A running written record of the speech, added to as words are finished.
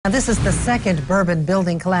This is the second bourbon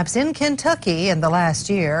building collapse in Kentucky in the last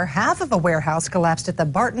year. Half of a warehouse collapsed at the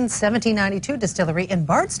Bardstown 1792 distillery in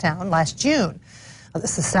Bardstown last June.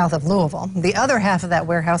 This is south of Louisville. The other half of that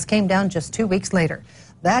warehouse came down just 2 weeks later.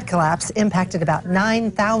 That collapse impacted about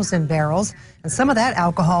 9,000 barrels, and some of that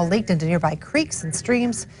alcohol leaked into nearby creeks and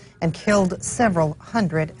streams and killed several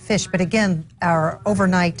hundred fish. But again, our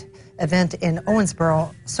overnight event in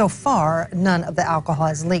Owensboro, so far, none of the alcohol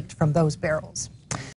has leaked from those barrels.